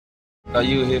Are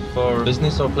you here for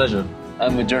business or pleasure?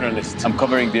 I'm a journalist. I'm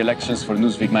covering the elections for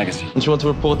Newsweek magazine. Don't you want to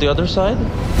report the other side?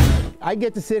 I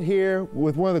get to sit here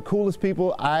with one of the coolest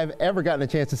people I've ever gotten a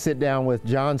chance to sit down with,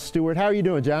 Jon Stewart. How are you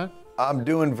doing, Jon? I'm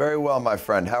doing very well, my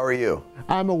friend. How are you?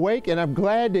 I'm awake, and I'm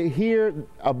glad to hear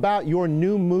about your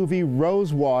new movie,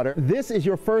 Rosewater. This is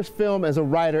your first film as a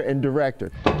writer and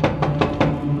director.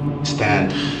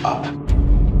 Stand up.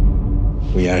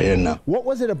 We are here now. What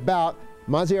was it about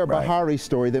Maziar Bahari's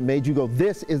story that made you go,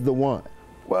 this is the one?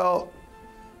 Well,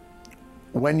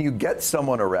 when you get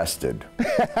someone arrested,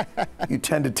 you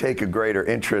tend to take a greater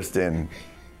interest in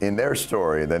their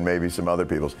story than maybe some other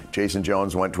people's. Jason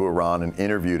Jones went to Iran and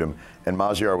interviewed him, and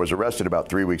Maziar was arrested about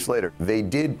 3 weeks later. They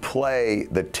did play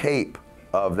the tape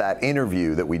of that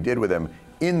interview that we did with him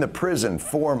in the prison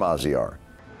for Maziar.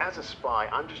 As a spy,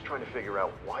 I'm just trying to figure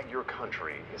out why your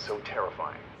country is so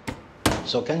terrifying.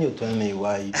 So can you tell me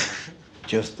why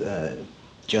just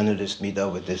journalists meet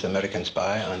up with this American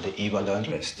spy on the eve of the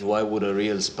unrest? Why would a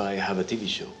real spy have a TV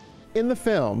show? In the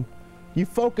film, you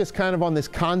focus kind of on this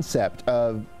concept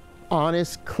of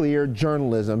honest, clear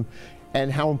journalism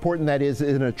and how important that is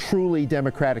in a truly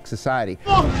democratic society.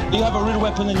 You have a real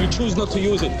weapon and you choose not to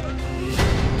use it.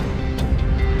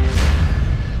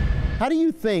 How do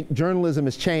you think journalism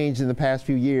has changed in the past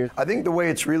few years? I think the way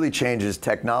it's really changed is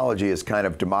technology has kind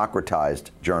of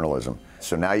democratized journalism.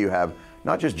 So now you have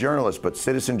not just journalists, but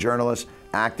citizen journalists,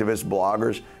 activists,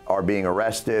 bloggers are being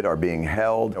arrested, are being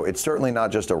held. It's certainly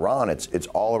not just Iran, it's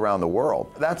all around the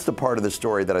world. That's the part of the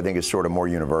story that I think is sort of more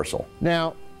universal.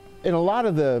 Now, in a lot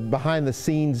of the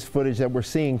behind-the-scenes footage that we're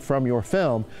seeing from your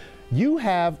film, you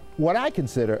have what I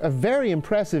consider a very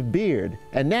impressive beard,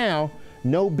 and now,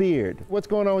 no beard. What's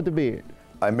going on with the beard?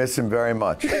 I miss him very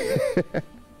much.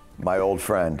 My old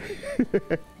friend.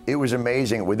 It was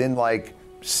amazing. Within like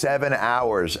 7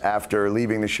 hours after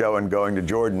leaving the show and going to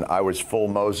Jordan, I was full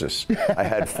Moses. I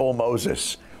had full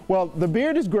Moses. Well, the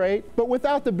beard is great, but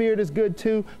without the beard is good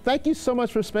too. Thank you so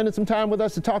much for spending some time with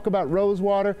us to talk about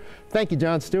Rosewater. Thank you,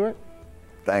 Jon Stewart.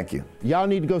 Thank you. Y'all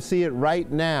need to go see it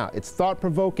right now. It's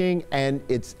thought-provoking and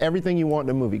it's everything you want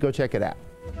in a movie. Go check it out.